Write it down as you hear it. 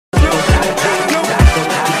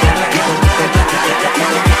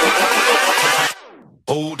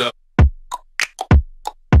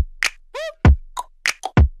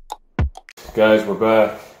we're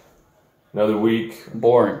back. Another week.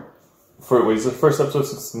 Boring. Wait, is this the first episode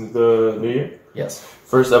since the new year? Yes.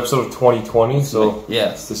 First episode of 2020, so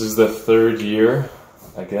yes. This is the third year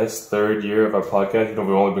of our podcast. You know,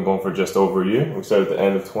 we've only been going for just over a year. We started at the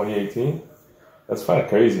end of 2018. That's kind of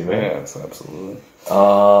crazy, man. Yeah, it's absolutely.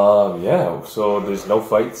 Yeah, so there's no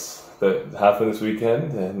fights that happened this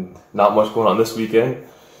weekend and not much going on this weekend.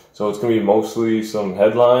 So it's going to be mostly some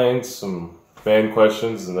headlines, some fan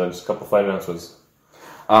questions, and then just a couple fight announcements.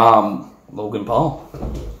 Logan Paul.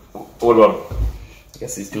 What about him? I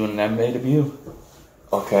guess he's doing an MMA debut.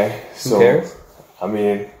 Okay, so... Who cares? I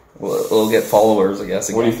mean... We'll get followers, I guess,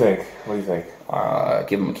 again. What do you think?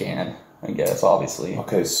 Give him a can, I guess, obviously.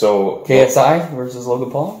 Okay, so... KSI versus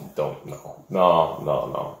Logan Paul? Don't know.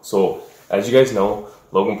 No. So, as you guys know,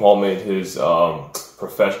 Logan Paul made his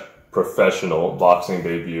professional boxing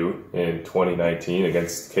debut in 2019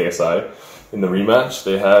 against KSI. In the rematch,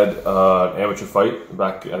 they had an amateur fight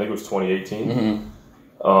back, I think it was 2018.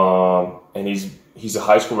 Mm-hmm. And he's a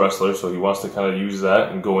high school wrestler, so he wants to kind of use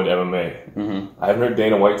that and go into MMA. Mm-hmm. I haven't heard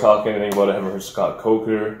Dana White talk anything about it. I haven't heard Scott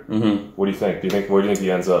Coker. Mm-hmm. What do you think? Where do you think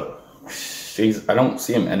he ends up? I don't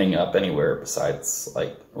see him ending up anywhere besides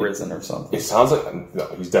like Risen or something. It sounds like no.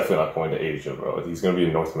 He's definitely not going to Asia, bro. He's going to be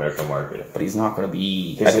in North American market. But he's not going to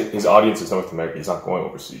be. His audience is North America. He's not going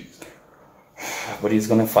overseas. But he's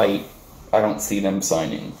going to fight. I don't see them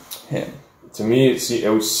signing him. To me, it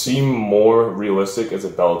would seem more realistic as a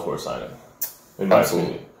Bellator signing, in my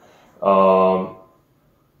opinion. I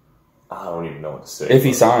don't even know what to say. If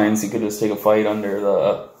he signs, he could just take a fight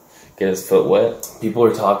get his foot wet. People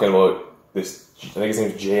are talking about this, I think his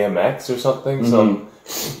name's JMX or something, some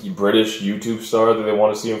British YouTube star that they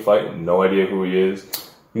want to see him fight. No idea who he is.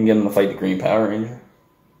 You can get him to fight the Green Power Ranger.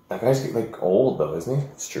 That guy's like old though, isn't he?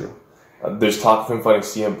 It's true. There's talk of him fighting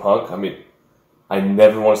CM Punk. I mean, I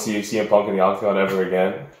never want to see CM Punk in the octagon ever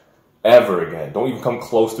again. Ever again. Don't even come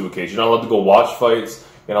close to a cage. You're not allowed to go watch fights.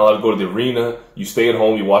 You're not allowed to go to the arena. You stay at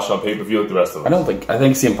home. You watch it on pay-per-view like the rest of us. I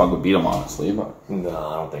think CM Punk would beat him, honestly. But no,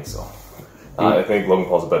 I don't think so. I think Logan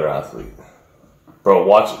Paul's a better athlete. Bro,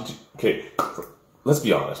 watch... Okay, let's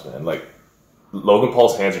be honest, man. Like, Logan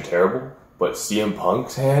Paul's hands are terrible, but CM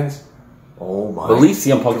Punk's hands... Oh my god. At least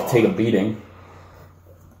CM Punk could take a beating.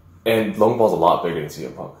 And Logan Paul's a lot bigger than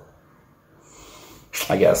CM Punk.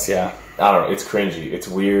 I guess, yeah. I don't know. It's cringy. It's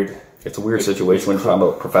weird. It's a weird situation when you're talking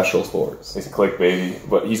about professional sports. It's a clickbaity.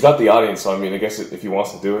 But he's got the audience, so I mean, I guess if he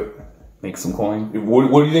wants to do it... Make some coin. What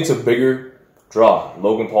do you think's a bigger draw?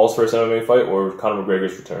 Logan Paul's first MMA fight or Conor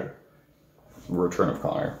McGregor's return? Return of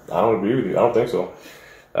Conor. I don't agree with you. I don't think so.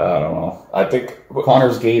 I don't know. I think...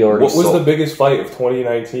 Conor's gate already What was the biggest fight of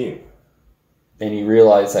 2019? And he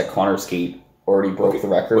realized that Conor's gate already broke the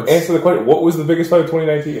records. Answer the question. What was the biggest fight of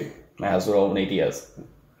 2019? Masvidal and Nate Diaz.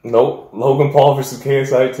 Nope. Logan Paul versus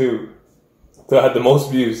KSI 2. That had the most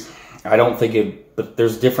views. I don't think it... But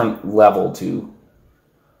there's different level to...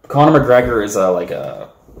 Conor McGregor is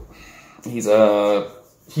He's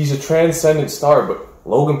a transcendent star, but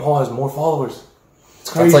Logan Paul has more followers. It's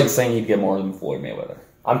crazy. That's like saying he'd get more than Floyd Mayweather.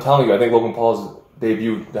 I'm telling you, I think Logan Paul's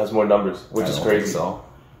debut has more numbers, which is crazy. So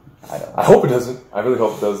I hope it doesn't. I really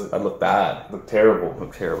hope it doesn't. I'd look bad. Look terrible.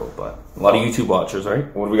 But a lot of YouTube watchers, right?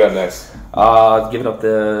 What do we got next? Giving up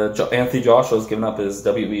Anthony Joshua's giving up his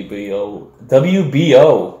WBO.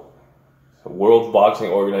 World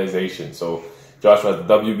Boxing Organization. So Joshua has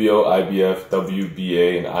the WBO, IBF,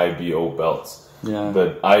 WBA, and IBO belts. Yeah.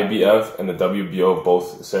 The IBF and the WBO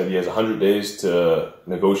both said he has 100 days to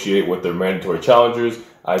negotiate with their mandatory challengers.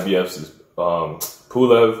 IBF's is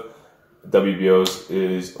Pulev. WBO's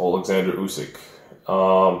is Alexander Usyk.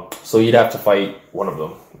 So you'd have to fight one of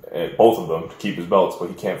them, both of them, to keep his belts, but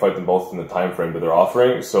he can't fight them both in the time frame that they're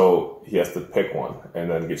offering. So he has to pick one and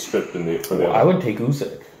then get stripped for the other. I would take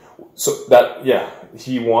Usyk. So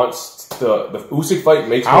he wants the Usyk fight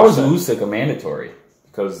makes. How is Usyk a mandatory?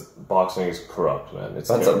 Because boxing is corrupt, man. That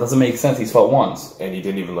doesn't make sense. He's fought once, and he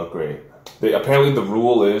didn't even look great. Apparently, the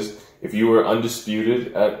rule is if you were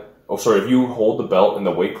undisputed if you hold the belt in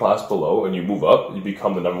the weight class below and you move up, you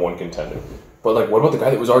become the #1 contender. But like, what about the guy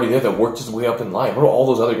that was already there that worked his way up in line? What about all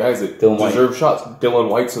those other guys that deserve shots? Dylan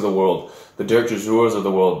Whites of the world, the Derek Chisores of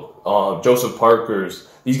the world, Joseph Parkers.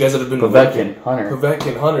 These guys that have been Pavek and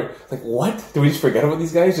Hunter. Like, what? Do we just forget about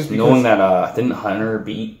these guys just because? Knowing that didn't Hunter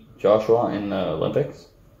beat Joshua in the Olympics?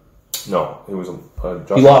 No, it was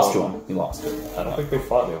Joshua. He lost to him. I don't think they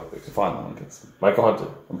fought in the Olympics. They fought in the Olympics. Michael Hunter.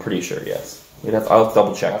 I'm pretty sure. Yes. I'll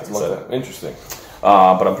double check. Interesting.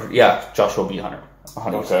 But Joshua beat Hunter.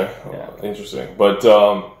 100%. Okay. Yeah. Interesting. But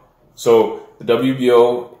so the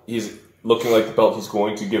WBO, looking like the belt he's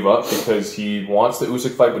going to give up because he wants the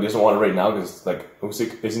Usyk fight, but he doesn't want it right now because like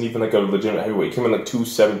Usyk isn't even like a legitimate heavyweight. He came in like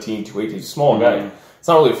 217, 218. He's a small guy. It's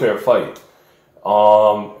not really a fair fight.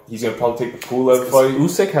 He's gonna probably take the Pulev fight.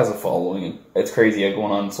 Usyk has a following. It's crazy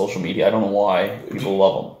going on social media. I don't know why people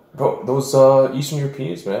love him. Bro, those Eastern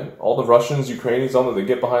Europeans, man, all the Russians, Ukrainians, all of them, they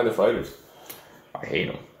get behind their fighters. I hate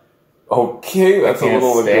him. Okay, that's a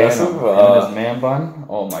little aggressive. And his man bun.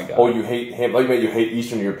 Oh my god. Oh, you hate him? Like you hate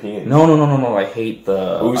Eastern Europeans? No. I hate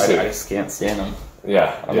the. Usyk. I just can't stand him.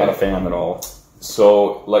 Yeah, I'm not a fan at all.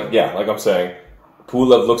 So, like I'm saying,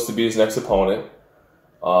 Pulev looks to be his next opponent.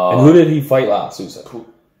 And who did he fight last? Usyk.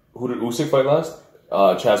 Who did Usyk fight last?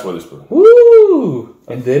 Chance Witherspoon. Woo!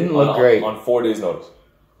 And didn't look great on 4 days' notice.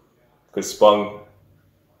 Because Spung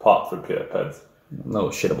popped for Peds.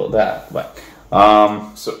 No shit about that, but.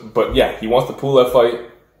 But yeah, he wants the Pulev fight,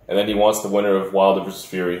 and then he wants the winner of Wilder versus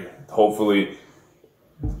Fury. Hopefully,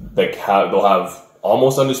 they'll have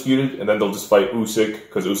almost undisputed, and then they'll just fight Usyk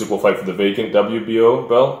because Usyk will fight for the vacant WBO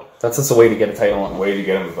belt. That's just a way to get a title on. Way to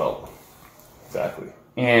get him a belt. Exactly.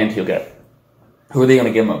 And he'll get. Who are they going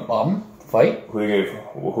to give him a bum fight?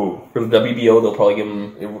 Who? For the WBO, they'll probably give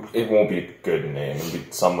him. It won't be a good name. It'll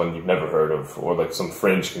be someone you've never heard of, or like some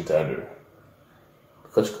fringe contender.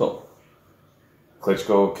 Klitschko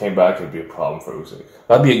came back, it'd be a problem for Usyk.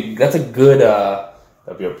 That's a good.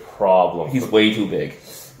 That'd be a problem. He's way too big.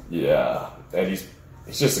 Yeah, and he's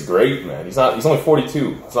just a great man. He's only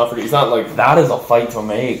 42. Let's not forget. He's not like that is a fight to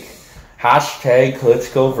make. Hashtag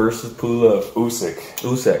Klitschko versus Pulev.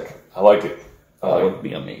 Usyk. I like it. That would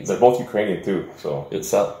be amazing. They're both Ukrainian too, so it's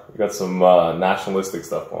sell. We got some nationalistic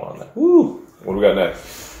stuff going on there. Woo! What do we got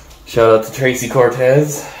next? Shout out to Tracy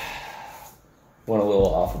Cortez. Went a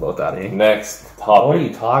little off about that, eh? Next topic. What are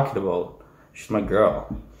you talking about? She's my girl.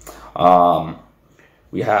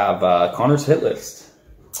 We have Connor's hit list.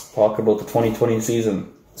 Talk about the 2020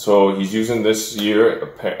 season. So he's using this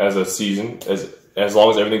year as a season. As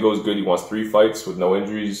long as everything goes good, he wants 3 fights with no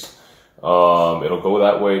injuries. It'll go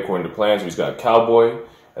that way according to plans. He's got Cowboy,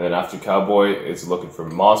 and then after Cowboy, it's looking for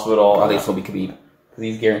Masvidal. I think it'll be Khabib because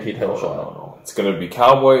he's guaranteed title shot. No. It's gonna be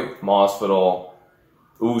Cowboy, Masvidal,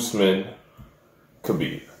 Usman,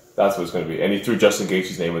 Khabib. That's what it's going to be. And he threw Justin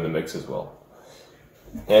Gaethje's name in the mix as well.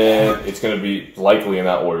 And it's going to be likely in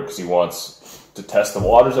that order because he wants to test the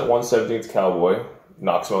waters at 170 against Cowboy.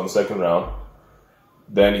 Knocks him out in the second round.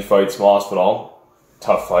 Then he fights Masvidal.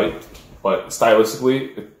 Tough fight. But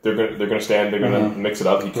stylistically, they're going to stand. They're going to mix it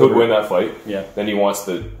up. He could win that fight. Yeah. Then he wants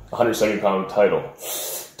the 170-pound title.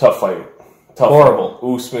 Tough fight. Horrible.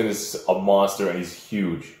 Fight. Usman is a monster and he's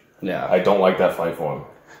huge. Yeah. I don't like that fight for him.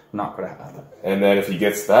 Not gonna happen. And then if he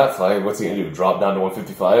gets that fight, what's he gonna do? Drop down to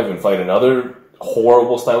 155 and fight another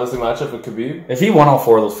horrible stylistic matchup with Khabib? If he won all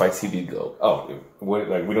 4 of those fights, he'd be go. Oh, we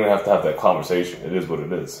don't have to have that conversation. It is what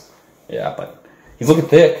it is. Yeah, but he's looking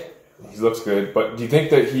thick. He looks good, but do you think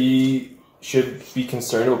that he should be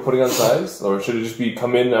concerned about putting on size, or should it just be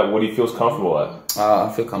come in at what he feels comfortable at?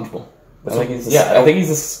 I feel comfortable. I think he's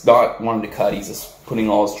just not wanting to cut. He's just putting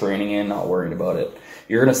all his training in, not worrying about it.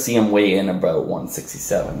 You're going to see him weigh in about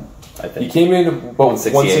 167, I think. He came in about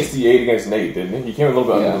 168 against Nate, didn't he? He came a little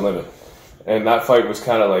bit under the limit. And that fight was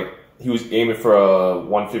kind of like, he was aiming for a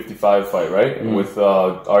 155 fight, right? Mm-hmm. With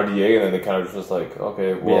RDA, and then they kind of just like,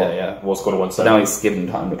 okay, well, let's go to 170. Now he's given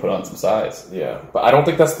time to put on some size. Yeah, but I don't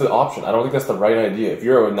think that's the option. I don't think that's the right idea. If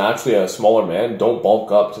you're naturally a smaller man, don't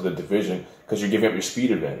bulk up to the division because you're giving up your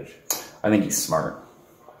speed advantage. I think he's smart.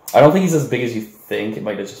 I don't think he's as big as you think. It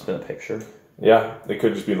might have just been a picture. Yeah, they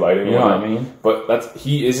could just be lighting. You know what I mean? But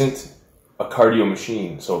he isn't a cardio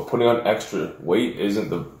machine, so putting on extra weight isn't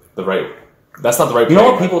the right. That's not the right. You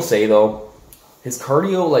know what people say though? His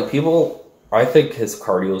cardio, I think his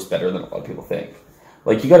cardio is better than a lot of people think.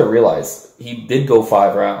 Like you got to realize he did go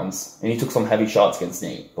 5 rounds, and he took some heavy shots against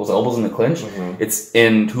Nate. Those elbows in the clinch.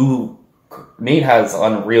 Mm-hmm. Nate has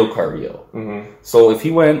unreal cardio. Mm-hmm. So if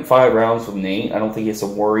he went 5 rounds with Nate, I don't think he has to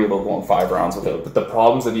worry about going 5 rounds with him. But the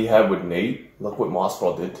problems that he had with Nate, look what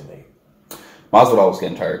Masvidal did to Nate. Masvidal was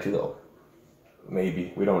getting tired too, though.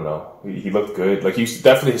 Maybe. We don't know. He looked good. Like, he's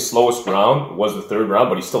definitely his slowest round was the 3rd round,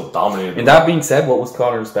 but he still dominated. And that being said, what was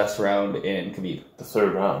Connor's best round in Khabib? The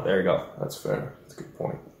 3rd round. There you go. That's fair. That's a good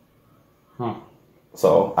point.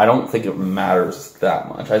 So I don't think it matters that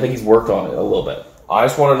much. I think he's worked on it a little bit. I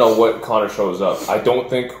just want to know what Connor shows up. I don't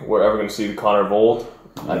think we're ever going to see the Connor of old.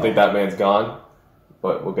 No. I think that man's gone.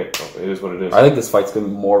 But it is what it is. I think this fight's going to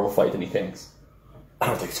be more of a fight than he thinks. I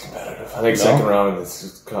don't think it's competitive. I think second round, it's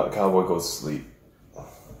just Cowboy goes to sleep.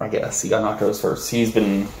 I guess. He got knocked out his first. He's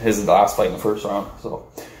been his last fight in the 1st round. So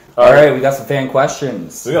All right, we got some fan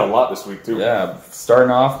questions. We got a lot this week too. Yeah,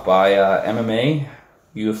 starting off by MMA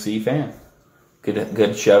UFC fan.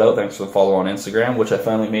 Good shout out. Thanks for the follow on Instagram, which I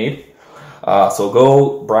finally made. So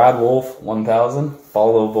go Brad Wolf 1000.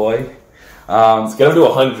 Follow the boy. Let's get him to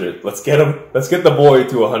 100. Let's get the boy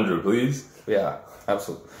to 100, please. Yeah,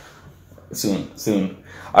 absolutely. Soon.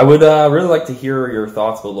 I would really like to hear your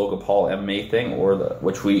thoughts about Logan Paul MMA thing,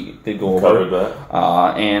 which we did go over. Covered that.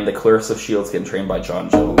 And the Clarissa Shields getting trained by John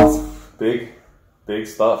Jones. Big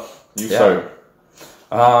stuff. You Yeah. start.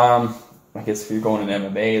 I guess if you're going in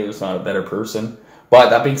MMA, there's not a better person.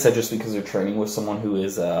 But that being said, just because they're training with someone who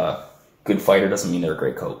is a good fighter doesn't mean they're a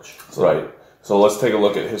great coach. So. Right. So let's take a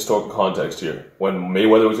look at historical context here. When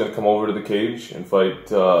Mayweather was going to come over to the cage and fight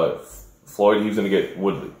Floyd, he was going to get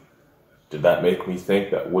Woodley. Did that make me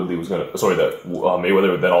think that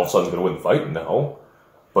Mayweather then all of a sudden was going to win the fight? No.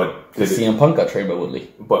 But CM Punk got trained by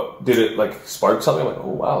Woodley. But did it like spark something? Like,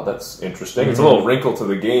 oh wow, that's interesting. It's a little wrinkle to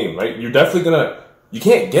the game, right? You're definitely you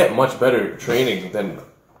can't get much better training than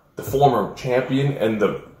the former champion and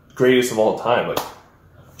the greatest of all time. Like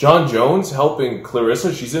John Jones helping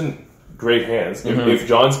Clarissa, she's in great hands. If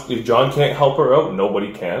John can't help her out,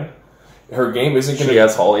 nobody can. Her game isn't going to. She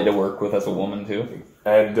has Holly to work with as a woman too,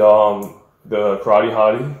 and the Karate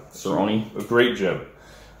Hottie, Cerrone, a great gym.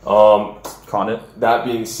 Condit. That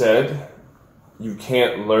being said, you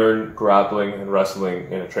can't learn grappling and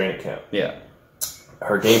wrestling in a training camp. Yeah.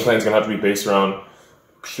 Her game plan is going to have to be based around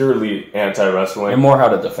purely anti-wrestling. And more how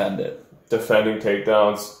to defend it. Defending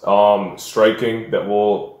takedowns, striking that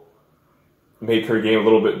will make her game a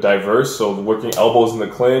little bit diverse. So working elbows in the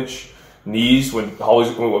clinch, knees when Nunes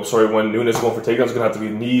is going for takedowns, it's going to have to be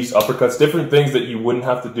knees, uppercuts, different things that you wouldn't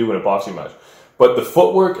have to do in a boxing match. But the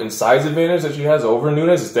footwork and size advantage that she has over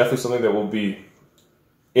Nunes is definitely something that will be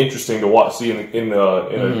interesting to see in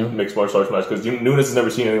a mixed martial arts match, because Nunes has never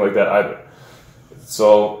seen anything like that either.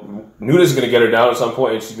 So Nunes is going to get her down at some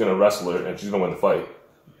point, and she's going to wrestle her, and she's going to win the fight.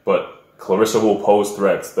 But Clarissa will pose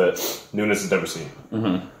threats that Nunes has never seen.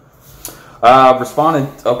 Responded.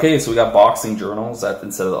 Okay, so we got boxing journals that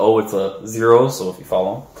instead of it's a 0. So if you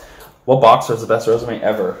follow, what boxer has the best resume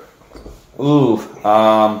ever? Ooh.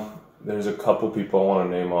 There's a couple people I want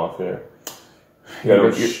to name off here. You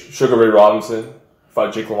got Sugar Ray Robinson.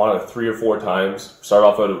 Fought Jake LaMotta 3 or 4 times. Started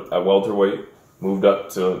off at welterweight, moved up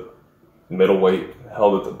to middleweight,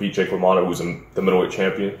 beat Jake LaMotta, who was the middleweight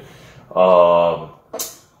champion. I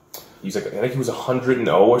think he was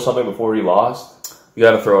 100-0 or something before he lost. You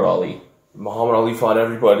got to throw out Ali. Muhammad Ali fought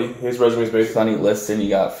everybody. His resume is based. Sonny Liston. You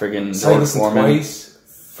got friggin' George Foreman twice.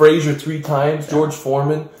 Frazier 3 times. Yeah. George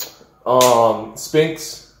Foreman.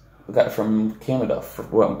 Spinks. The guy from Canada.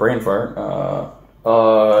 Brain fart.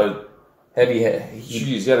 Heavy.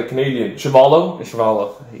 Jeez, yeah, the Canadian. Chuvalo.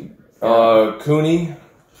 Cooney.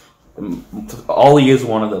 Ali is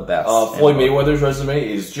one of the best. Floyd Mayweather's resume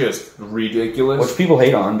is just ridiculous. Which people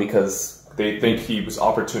hate on because they think he was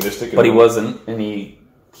opportunistic. But he wasn't, and he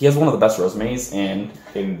has one of the best resumes in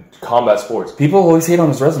combat sports. People always hate on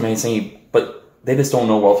his resume, saying, but they just don't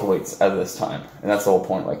know welterweights at this time, and that's the whole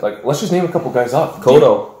point. Like let's just name a couple guys off.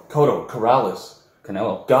 Cotto, Corrales,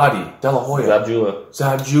 Canelo, Gotti, De La Hoya,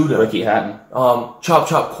 Zab Judah, Ricky Hatton,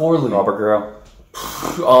 Chop Corley, Robert Guerrero,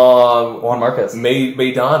 Juan Marquez,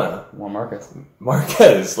 Maidana, Juan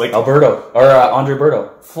Marquez, like Alberto or Andre Berto,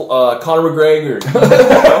 Conor McGregor.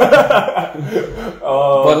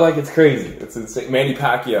 But like it's crazy, it's insane. Manny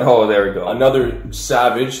Pacquiao. Oh, there we go. Another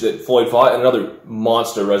savage that Floyd fought, and another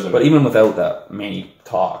monster resume. But even without that Manny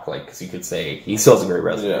talk, because you could say he still has a great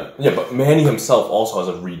resume. Yeah. But Manny himself also has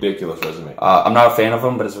a ridiculous resume. I'm not a fan of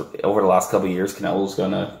him, but over the last couple of years, Canelo's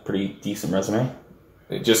got a pretty decent resume.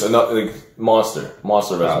 Just another monster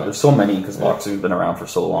resume. There's so many because boxing's been around for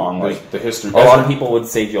so long. The history. A lot of people would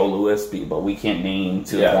say Joe Louis, but we can't name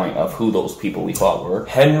to the point of who those people we thought were.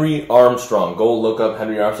 Henry Armstrong. Go look up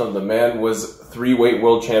Henry Armstrong. The man was 3-weight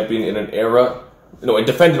world champion in an era. No, and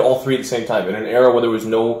defended all 3 at the same time in an era where there was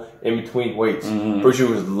no in between weights. Pretty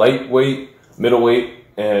sure it was lightweight, middleweight,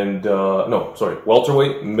 and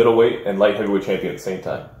welterweight, middleweight, and light heavyweight champion at the same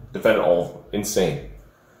time. Defended all. Insane.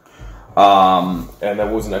 And then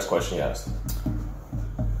what was the next question you asked?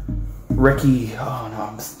 Ricky. Oh no,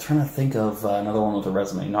 I'm trying to think of another one with a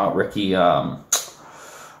resume. Not Ricky. I'll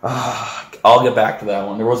get back to that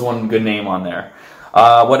one. There was one good name on there.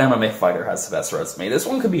 What MMA fighter has the best resume? This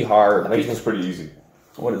one could be hard. I think it's pretty easy.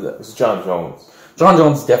 What is it? It's John Jones. John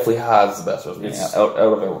Jones definitely has the best resume out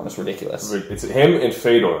of everyone. It's ridiculous. It's him and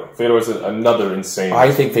Fedor. Fedor is another insane.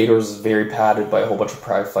 I think Fedor is very padded by a whole bunch of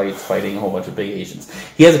pride fights, fighting a whole bunch of big Asians.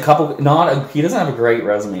 He has a couple. He doesn't have a great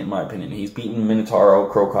resume in my opinion. He's beaten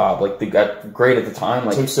Minotauro, Krokop, like they got great at the time.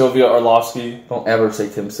 Like Tim Sylvia, Arlovsky. Don't ever say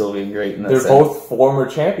Tim Sylvia great. In that They're sense. both former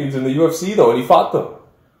champions in the UFC though, and he fought them.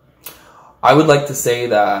 I would like to say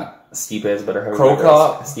that Stipe has a better heavyweight.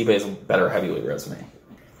 Stipe has a better heavyweight resume.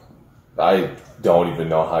 I don't even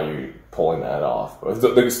know how you're pulling that off.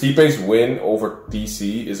 The Stipe's win over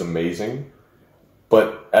DC is amazing,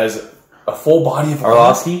 but as a full body of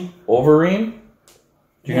Arlovsky, Overeem,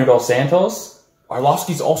 Junior Dos Santos.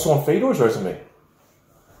 Arlovsky's also on Fedor's resume.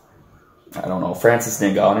 I don't know. Francis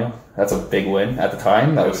Ngannou. That's a big win at the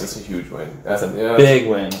time. That's a huge win. That's a big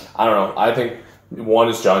win. I don't know. I think one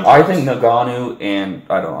is John Jones. I think Ngannou and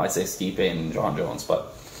I don't know. I say Stipe and John Jones,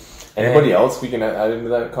 but anybody else we can add into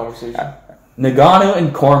that conversation? Ngannou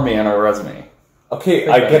and Cormier on our resume. Okay,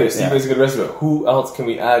 I get it. Stipe has a good resume. Who else can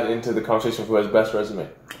we add into the conversation who has the best resume?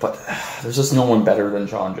 But there's just no one better than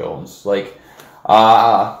John Jones. Like,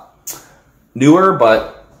 newer,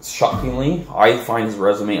 but shockingly, I find his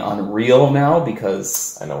resume unreal now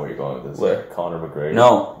because... I know where you're going with this. Where? Conor McGregor.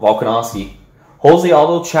 No, Volkanovski. Jose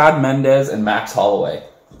Aldo, Chad Mendez, and Max Holloway.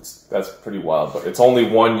 That's pretty wild, but it's only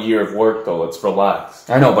 1 year of work, though. Let's relax.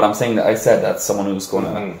 I know, but I'm saying that I said that's someone who's going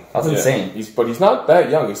to... That's insane. But he's not that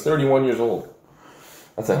young. He's 31 years old.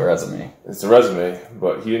 That's a resume. It's a resume,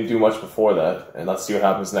 but he didn't do much before that, and let's see what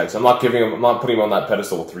happens next. I'm not putting him on that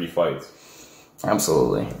pedestal with 3 fights.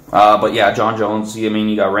 Absolutely. But yeah, John Jones, I mean,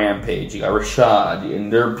 you got Rampage, you got Rashad,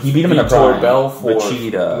 and he beat him in a prime. Belfort,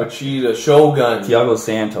 Machida, Shogun, Thiago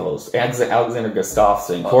Santos, Alexander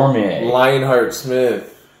Gustafsson, Cormier, Lionheart Smith.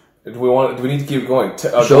 Do we need to keep going?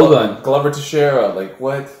 Shogun, Glover Teixeira, like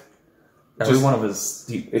what? Every one of his...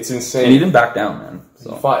 It's insane. And he didn't back down, man.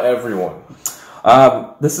 So. He fought everyone.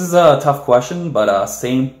 This is a tough question, but all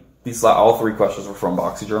 3 questions were from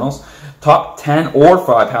Boxing Journals. Top 10 or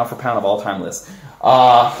 5 pound for pound of all time list.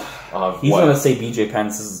 He's going to say BJ Penn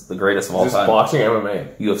is the greatest of all time. Boxing,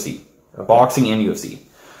 MMA, UFC, okay. Boxing and UFC.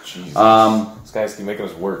 Jesus, this guy's making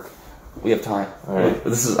us work. We have time. All right.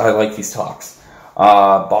 I like these talks.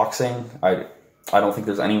 Boxing, I don't think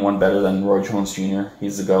there's anyone better than Roy Jones Jr.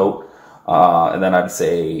 He's the GOAT. And then I'd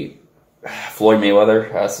say Floyd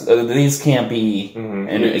Mayweather. These can't be.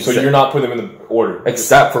 Mm-hmm. So you're not putting them in the order,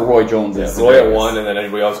 except for Roy Jones. Yeah, Roy at 1, and then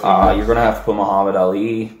everybody else. You're gonna have to put Muhammad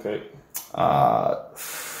Ali. Okay.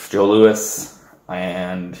 Joe Louis,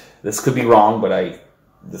 and this could be wrong, but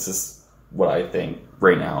this is what I think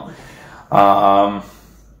right now.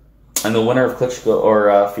 And the winner of Klitschko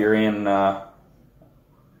or Fury and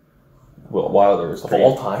Wilder is of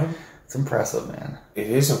all time. It's impressive, man. It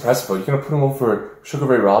is impressive, but you're gonna put him over Sugar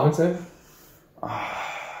Ray Robinson?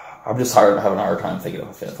 I'm just having a hard time thinking of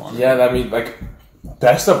a 5th one. Yeah, I mean, like,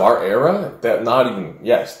 best of our era? That not even...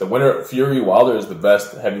 Yes, the winner, Fury Wilder, is the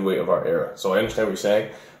best heavyweight of our era. So I understand what you're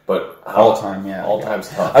saying, but... All time, yeah. All time's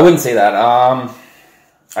tough. I wouldn't say that.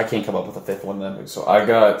 I can't come up with a 5th one then. So I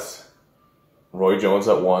got Roy Jones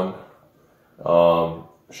at 1,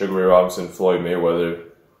 Sugar Ray Robinson, Floyd Mayweather,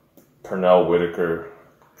 Pernell Whitaker,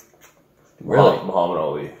 really? Muhammad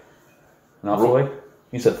Ali. Not Floyd?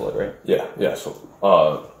 You said Floyd, right? Yeah. So,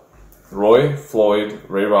 Roy, Floyd,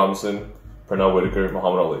 Ray Robinson, Pernell Whitaker,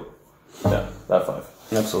 Muhammad Ali. Yeah, that 5.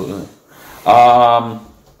 Absolutely. All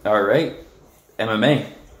right. MMA.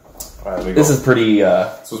 All right, this is pretty...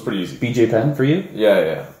 this was pretty easy. BJ Penn for you?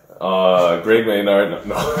 Yeah. Greg Maynard.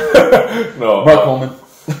 No. Mark Coleman.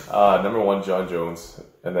 Number 1, John Jones.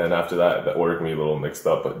 And then after that, the order can be a little mixed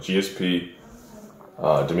up. But GSP,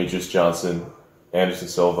 Demetrius Johnson, Anderson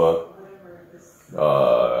Silva,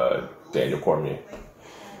 Daniel Cormier.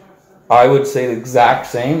 I would say the exact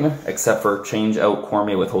same, except for change out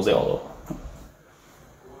Cormier with Jose Aldo.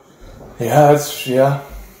 Yeah.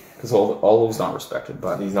 Because Aldo's not respected,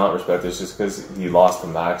 but he's not respected. It's just because he lost to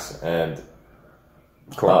Max and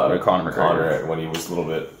Conor McGregor when he was a little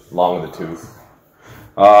bit long in the tooth.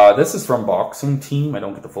 This is from Boxing Team. I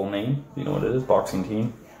don't get the full name. You know what it is? Boxing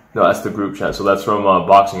Team. No, that's the group chat. So that's from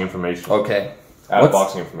Boxing Information. Okay.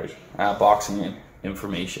 Boxing Information. Boxing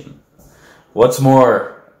Information. What's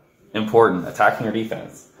more important, attacking or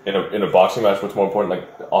defense? In a boxing match, what's more important, like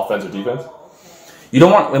offense or defense? You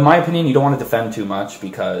don't want, in my opinion, you don't want to defend too much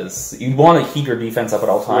because you want to keep your defense up at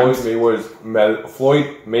all times. Floyd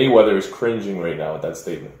Mayweather is cringing right now at that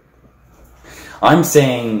statement. I'm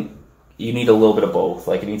saying you need a little bit of both.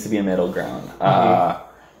 Like, it needs to be a middle ground.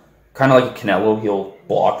 Kind of like Canelo, he'll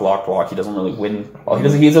block. He doesn't really win. Well, he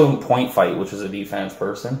doesn't. He's a point fight, which is a defense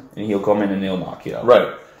person, and he'll come in and he'll knock you out.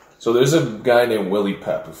 Right. So there's a guy named Willie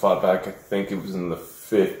Pep who fought back, I think it was in the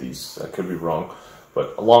 50s. I could be wrong,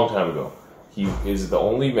 but a long time ago. He is the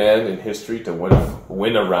only man in history to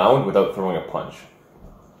win a round without throwing a punch.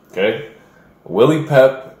 Okay? Willie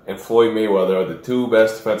Pep and Floyd Mayweather are the two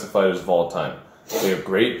best defensive fighters of all time. They are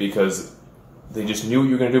great because they just knew what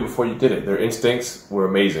you were going to do before you did it. Their instincts were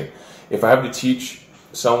amazing. If I have to teach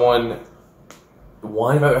someone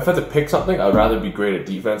if I have to pick something, I'd rather be great at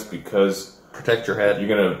defense because protect your head.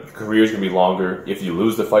 Your career's gonna be longer. If you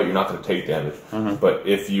lose the fight, you're not gonna take damage. But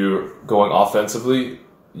if you're going offensively,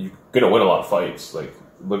 you're gonna win a lot of fights. Like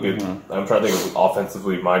look at I'm trying to think of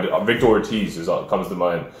offensively minded. Victor Ortiz comes to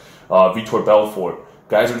mind. Vitor Belfort.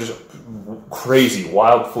 Guys are just crazy,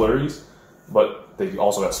 wild flurries, but they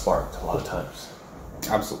also got sparked a lot of times.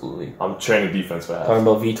 Absolutely. I'm training defense fast. Talking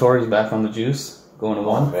about Vitor, he's back on the juice. Going to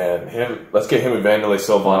one. Man, let's get him and Vanderlei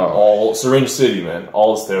Silva on all Syringe City, man.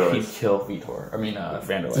 All steroids. He'd kill Vitor.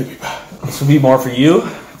 Vanderlei. This will be more for you.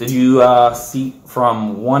 Did you see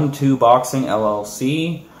from 1-2 Boxing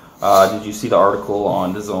LLC? Did you see the article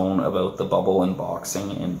on DAZN about the bubble in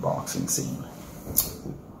boxing scene?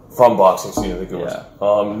 From Boxing Scene, I think it was. Yeah.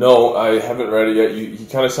 No, I haven't read it yet. He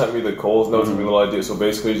kind of sent me the Coles notes, give me a little idea. So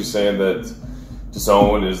basically, just saying that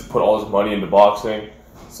DAZN is put all his money into boxing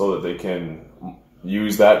so that they can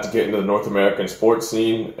use that to get into the North American sports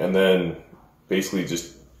scene, and then basically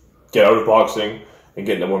just get out of boxing and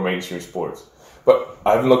get into more mainstream sports. But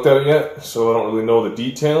I haven't looked at it yet, so I don't really know the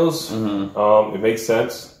details. It makes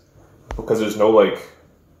sense because there's no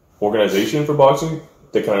organization for boxing.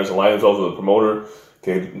 They kind of just align themselves with a promoter.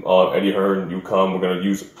 Okay, Eddie Hearn, you come. We're going to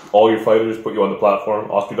use all your fighters, put you on the platform.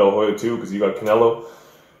 Oscar De La Hoya too, because you got Canelo,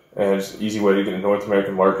 and it's an easy way to get in the North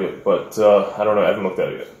American market. But I don't know. I haven't looked at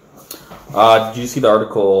it yet. Did you see the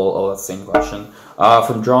article? Oh, that's the same question.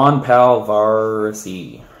 From John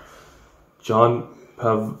Palvarisi. John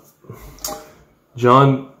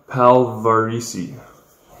Palvarisi.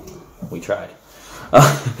 We tried.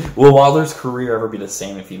 Will Wilder's career ever be the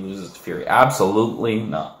same if he loses to Fury? Absolutely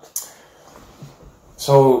not.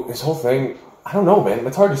 So his whole thing, I don't know, man.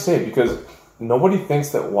 It's hard to say because nobody thinks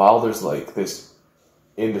that Wilder's like this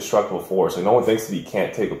indestructible force. Like no one thinks that he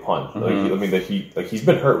can't take a punch. He's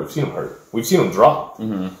been hurt. We've seen him hurt. We've seen him drop.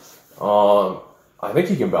 I think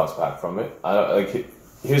he can bounce back from it.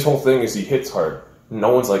 His whole thing is he hits hard. No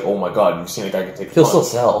one's like, oh my god, you've seen a guy can take a punch. He'll still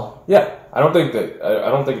sell. Yeah, I don't think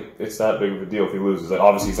it's that big of a deal if he loses. Like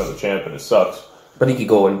obviously he's not the champ and it sucks. But he could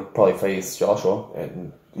go and probably face Joshua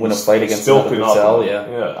and win a fight against still another Sell.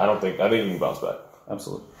 Yeah. I think he can bounce back.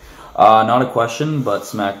 Absolutely. Not a question, but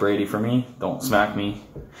smack Brady for me. Don't smack me.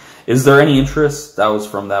 Is there any interest? That was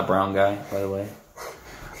from that brown guy, by the way.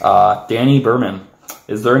 Danny Berman.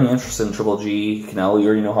 Is there any interest in Triple G? Canelo, you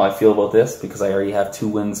already know how I feel about this because I already have 2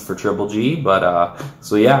 wins for Triple G. But,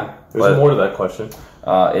 so yeah. There's more to that question.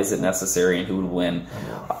 Is it necessary and who would win?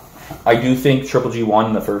 I do think Triple G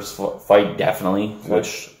won the first fight, definitely,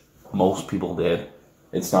 which most people did.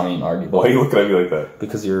 It's not even arguable. Why are you looking at me like that?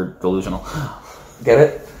 Because you're delusional. Get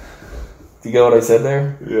it? Do you get what I said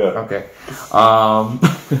there? Yeah. Okay.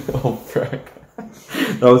 Oh, frick.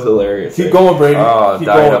 That was hilarious. Keep going, Brady. Keep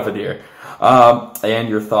dying up a deer. And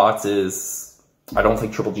your thoughts is, I don't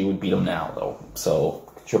think Triple G would beat him now, though.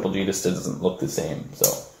 So, Triple G just doesn't look the same.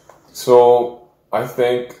 So I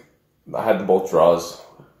think I had both draws.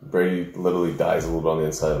 Brady literally dies a little bit on the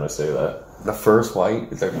inside when I say that. The first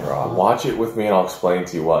fight is a draw. Watch it with me and I'll explain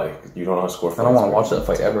to you why. You don't know how to score fights. I don't want to watch that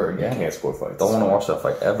fight ever again. You can't score fights. Don't want to watch that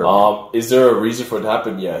fight ever. Is there a reason for it to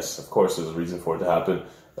happen? Yes, of course there's a reason for it to happen.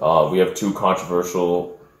 We have 2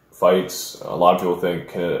 controversial fights. A lot of people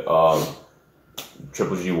think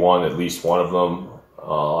Triple G won at least one of them. A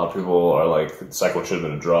lot of people are like, the second one should have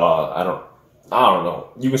been a draw. I don't know.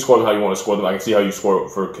 You can score them how you want to score them. I can see how you score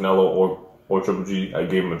for Canelo or Triple G. I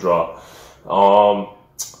gave him a draw.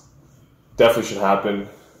 Definitely should happen.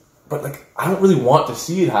 But I don't really want to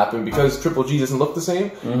see it happen because Triple G doesn't look the same.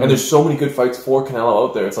 And there's so many good fights for Canelo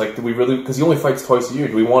out there. It's like, do we really, because he only fights twice a year,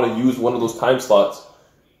 do we want to use one of those time slots?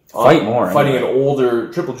 Fighting an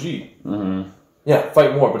older Triple G. Yeah,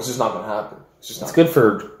 fight more, but it's just not going to happen.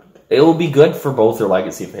 It will be good for both their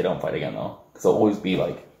legacy if they don't fight again, though. Because they'll always be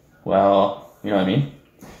like, well, you know what I mean?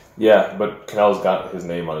 Yeah, but Canelo's got his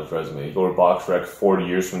name on his resume. You go to BoxRec 40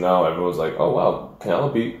 years from now, everyone's like, oh, wow,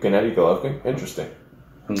 Canelo beat Gennady Golovkin? Interesting.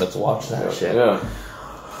 Let's watch that shit. Yeah.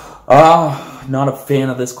 Not a fan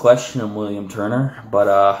of this question, I'm William Turner,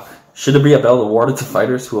 but Should there be a belt awarded to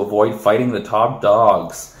fighters who avoid fighting the top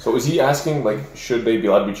dogs? So is he asking, like, should they be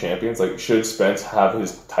allowed to be champions? Like, should Spence have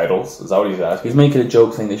his titles? Is that what he's asking? He's making a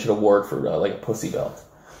joke saying they should award for like a pussy belt.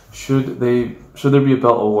 Should there be a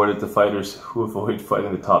belt awarded to fighters who avoid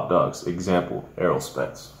fighting the top dogs? Example, Errol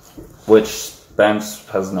Spence. Which Spence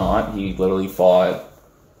has not. He literally fought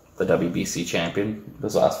the WBC champion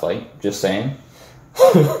this last fight. Just saying.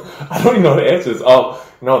 I don't even know the answers. Oh,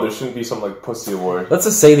 no, there shouldn't be some, like, pussy award. Let's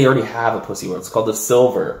just say they already have a pussy award. It's called the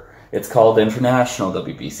Silver. It's called the International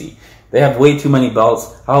WBC. They have way too many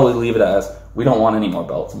belts. How about we leave it as, we don't want any more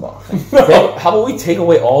belts in boxing. No. How about we take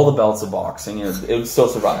away all the belts of boxing and it would still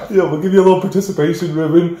survive? Yeah, we'll give you a little participation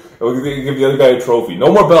ribbon, and we'll give the other guy a trophy.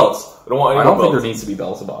 No more belts. I don't want any more belts. I don't think there needs to be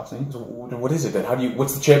belts of boxing. So what is it then?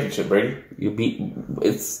 What's the championship, Brady?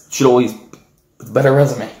 Should always, it's a better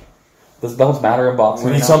resume. Does belts matter in boxing?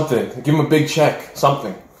 We need something. Give him a big check.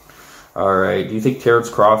 Something. All right. Do you think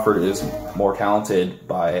Terrence Crawford is more talented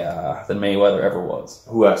than Mayweather ever was?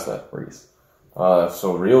 Who asked that? Reese.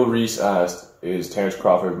 So Real Reese asked, is Terrence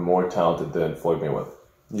Crawford more talented than Floyd Mayweather?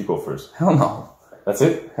 You go first. Hell no. That's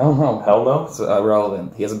it? Hell no. Hell no? It's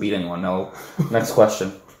irrelevant. He hasn't beat anyone. No. Next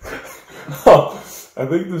question. I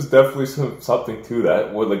think there's definitely something to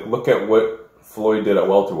that. Look at what Floyd did at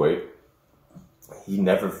welterweight. He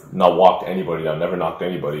never not walked anybody down, never knocked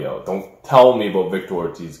anybody out. Don't tell me about Victor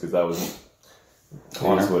Ortiz, because that was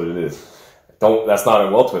Connor. It is what it is. That's not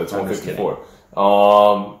a welterweight, that's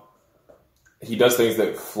 154. He does things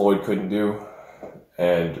that Floyd couldn't do,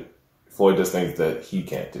 and Floyd does things that he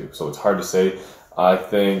can't do. So it's hard to say. I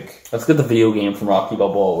think... Let's get the video game from Rocky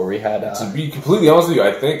Balboa where we had... To be completely honest with you,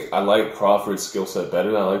 I think I like Crawford's skill set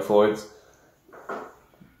better than I like Floyd's.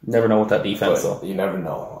 Never know with that defense, though. You never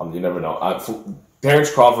know. You never know.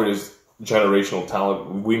 Terrence Crawford is generational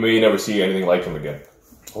talent. We may never see anything like him again.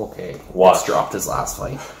 Okay. Watch. Let's dropped his last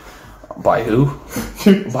fight. By who?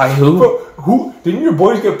 By who? Bro, who? Didn't your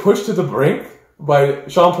boys get pushed to the brink by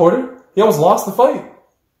Sean Porter? He almost lost the fight.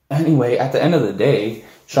 Anyway, at the end of the day,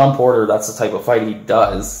 Sean Porter, that's the type of fight he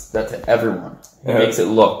does that to everyone. He makes it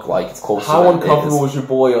look like it's closer. How uncomfortable was your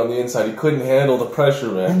boy on the inside? He couldn't handle the pressure,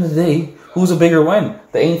 man. At the end of the day, who's a bigger win?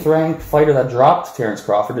 The 8th ranked fighter that dropped Terrence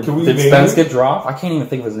Crawford. Did Spence get dropped? I can't even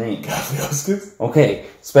think of his name. Okay,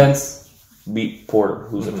 Spence beat Porter,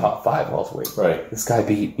 who's a top 5 welterweight. Right. This guy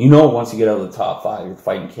beat... once you get out of the top 5, you're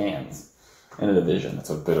fighting cans in a division. That's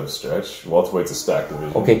a bit of a stretch. Welterweight's a stacked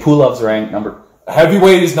division. Okay, Pulov's ranked number...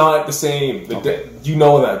 Heavyweight is not the same. You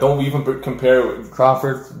know that. Don't even compare it.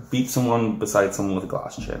 Crawford beat someone besides someone with a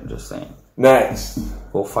glass chin. Just saying. Next.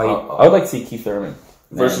 We'll fight. I would like to see Keith Thurman.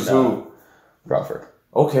 Versus who? Crawford.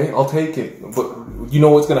 Okay, I'll take it. But you know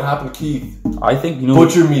what's going to happen to Keith? I think...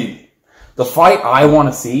 Butcher meat. The fight I want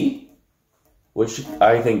to see, which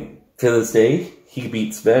I think to this day, he could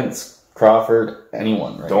beat Spence, Crawford,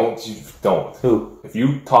 anyone, right? Don't. Who? If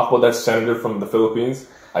you talk about that senator from the Philippines...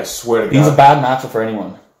 I swear to God. He's a bad matchup for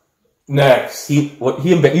anyone. Next. You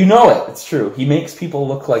know it. It's true. He makes people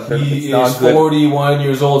look like they're not good. 41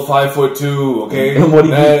 years old, 5'2", okay? And what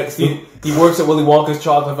Next. He works at Willy Wonka's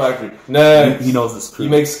chocolate factory. Next. He knows this truth. He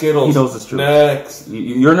makes Skittles. He knows this truth. Next.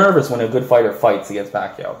 You're nervous when a good fighter fights against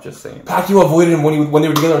Pacquiao, just saying. Pacquiao avoided him when they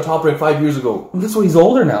were together on Top Rank 5 years ago. Well, guess what? He's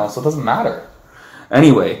older now, so it doesn't matter.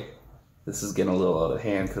 Anyway, this is getting a little out of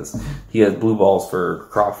hand because he has blue balls for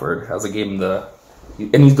Crawford as I gave him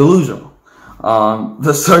and he's delusional.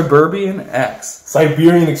 The Siberian X.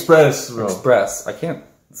 Siberian Express, bro. Express. I can't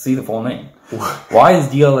see the full name. Why is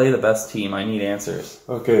DLA the best team? I need answers.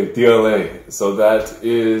 Okay, DLA. So that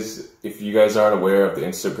is, if you guys aren't aware of the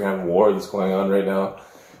Instagram war that's going on right now,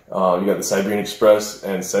 you got the Siberian Express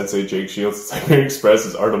and Sensei Jake Shields. Siberian Express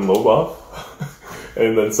is Artem Lobov.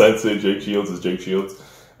 And then Sensei Jake Shields is Jake Shields.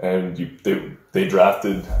 And they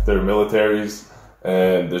drafted their militaries.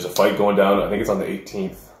 And there's a fight going down. I think it's on the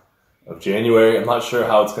 18th of January. I'm not sure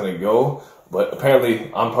how it's going to go, but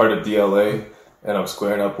apparently I'm part of DLA, and I'm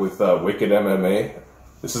squaring up with Wicked MMA.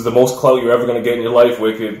 This is the most clout you're ever going to get in your life,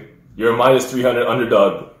 Wicked. You're a -300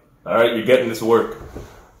 underdog. All right, you're getting this work.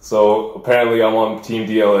 So apparently I'm on Team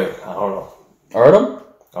DLA. I don't know. Artem?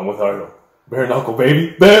 I'm with Artem. Bare knuckle,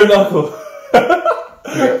 baby. Bare knuckle.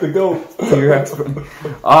 The goat. You're expert.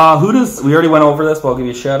 We already went over this, but I'll give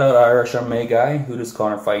you a shout out. Irish MMA guy. Who does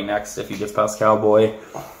Connor fight next if he gets past Cowboy?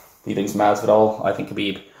 He thinks Masvidal. I think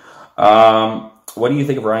Khabib. What do you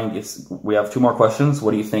think of Ryan? We have 2 more questions.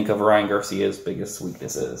 What do you think of Ryan Garcia's biggest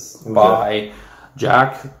weaknesses? By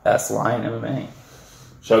Jack S. Lion MMA.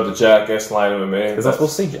 Shout out to Jack S. Lion MMA. Is that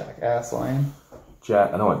supposed to say Jack S. Lion?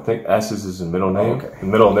 Jack, I think S is his middle name. Okay. The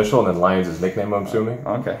middle initial, and then Lion's his nickname, I'm assuming.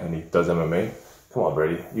 Okay. And he does MMA. Come on,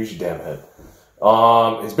 Brady. Use your damn head.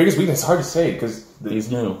 His biggest weakness, it's hard to say because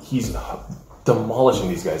He's new. He's demolishing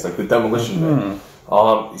these guys, like the demolition man.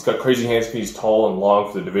 He's got crazy hand speed. He's tall and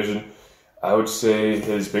long for the division. I would say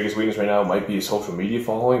his biggest weakness right now might be his social media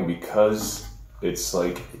following because it's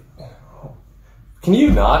like, can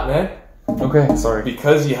you not, man? Okay, sorry.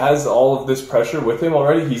 Because he has all of this pressure with him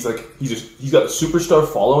already. He's got a superstar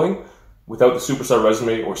following without the superstar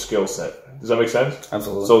resume or skill set. Does that make sense?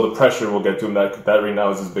 Absolutely. So the pressure will get to him. That right now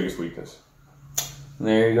is his biggest weakness.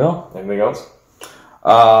 There you go. Anything else?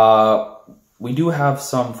 We do have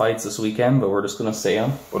some fights this weekend, but we're just gonna say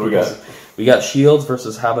them. What do we got? We got Shields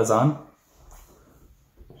versus Habazan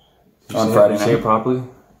on Friday night. Say it properly.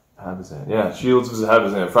 Habazan. Yeah, Shields versus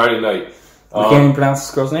Habazan. Friday night. I can't even pronounce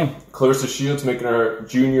this girl's name. Clarissa Shields making her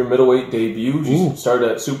junior middleweight debut. She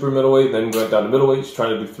started at super middleweight, then went down to middleweight. She's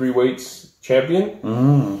trying to do 3 weights champion.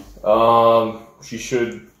 She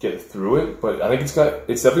should get through it, but I think it's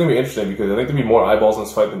definitely gonna be interesting because I think there'll be more eyeballs on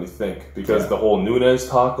this fight than you think because the whole Nunes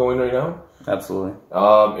talk going right now. Absolutely.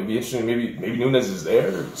 It'd be interesting. Maybe Nunes is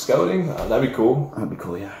there scouting. That'd be cool. That'd be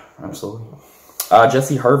cool. Yeah, absolutely.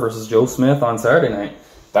 Jesse Hart versus Joe Smith on Saturday night.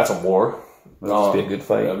 That's a war. That'd be a good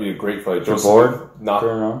fight. That'd be a great fight. Joe Smith knock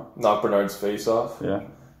Bernard's face off. Yeah.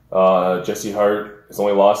 Jesse Hart, his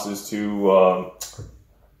only losses to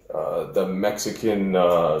the Mexican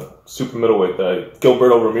super middleweight,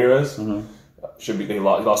 Gilberto Ramirez. He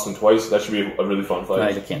lost him twice. That should be a really fun fight.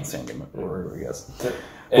 I can't stand him, I guess.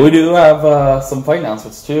 We do have some fight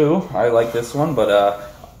announcements too. I like this one, but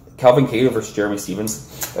Calvin Kattar versus Jeremy Stephens.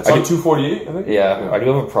 That's on 248, I think. Yeah, I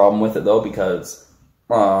do have a problem with it though because.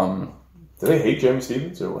 Do they hate Jeremy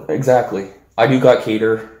Stephens or what? Exactly. I do got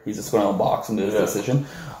Kattar. He's just going to box him to his decision.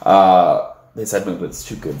 They said maybe it's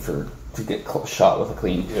too good to get shot with a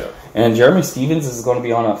clean. Yeah. And Jeremy Stephens is going to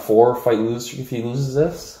be on a 4-fight lose streak if he loses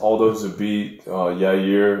this. All those that beat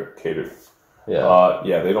Yair, Kattar.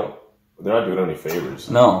 Yeah. They're not doing any favors.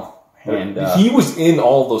 No. And he was in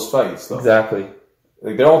all those fights though. Exactly.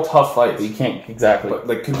 Like they're all tough fights. But you can't exactly. But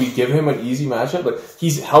like, could we give him an easy matchup? Like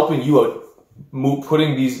he's helping you out,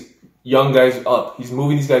 putting these young guys up. He's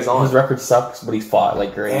moving these guys on. His record sucks, but he's fought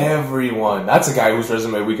like great. Everyone. That's a guy whose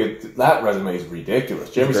resume that resume is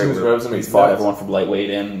ridiculous. Jeremy Stephens' resume is fought everyone from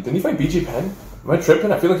lightweight in. Didn't he fight BJ Penn? Am I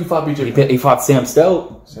tripping? I feel like he fought BJ Penn. He fought Sam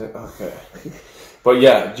Stout. Okay. But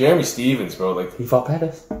yeah, Jeremy Stephens, bro. Like he fought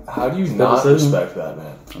Pettis. How do you not respect that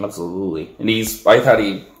man? Absolutely. And I thought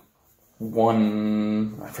he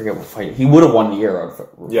won. I forget what fight. He would have won the year.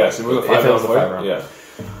 Yes, it was a 5-round fight. Yeah.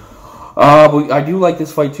 But I do like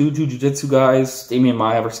this fight too. 2 jiu-jitsu guys, Damian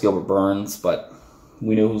Maia versus Gilbert Burns, but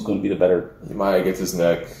we knew who's going to be the better. Maia gets his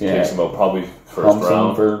neck, takes him out probably first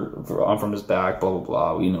round. From his back, blah, blah,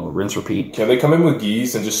 blah. You know, rinse, repeat. Can they come in with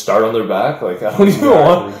geese and just start on their back? Like, I don't even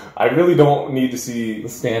want... I really don't need to see... The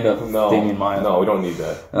stand-up of Damian Maia. No, we don't need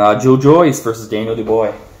that. Joe Joyce versus Daniel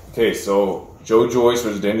Dubois. Okay, so Joe Joyce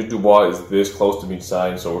versus Daniel Dubois is this close to being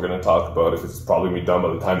signed, so we're going to talk about it because it's probably going to be done by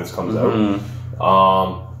the time this comes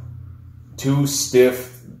out. 2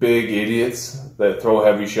 stiff, big idiots that throw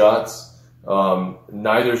heavy shots.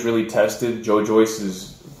 Neither's really tested. Joe Joyce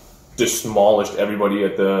has demolished everybody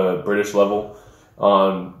at the British level.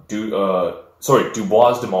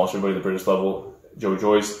 Dubois demolished everybody at the British level. Joe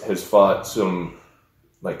Joyce has fought some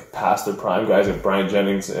like past their prime guys like Brian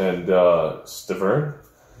Jennings and Stavern,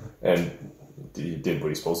 and he did what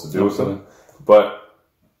he's supposed to do with them. But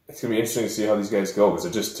it's going to be interesting to see how these guys go because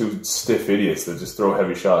they're just 2 stiff idiots that just throw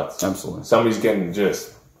heavy shots. Absolutely. Somebody's getting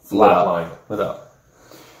just flatlined. Well,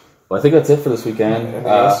 I think that's it for this weekend. Anything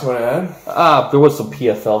else you want to add? There was some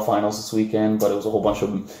PFL finals this weekend, but it was a whole bunch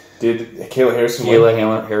of them. Did Kayla Harrison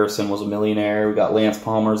Harrison was a millionaire. We got Lance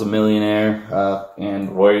Palmer's a millionaire.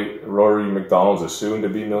 And Rory McDonald's a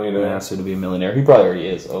soon-to-be millionaire. Yeah, soon-to-be a millionaire. He probably already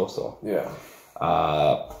is, though. So. Yeah.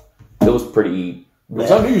 It was pretty... It was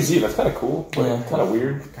on New Year's Eve. That's kind of cool. Yeah. Kind of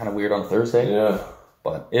weird. Kind of weird on Thursday. Yeah.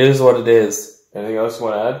 But it is what it is. Anything else you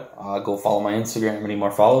want to add? Go follow my Instagram. Any more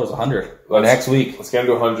followers? 100 next week. Let's get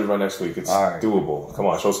into 100 by next week. It's doable. Come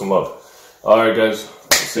on, show some love. All right, guys.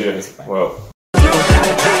 See you. Well.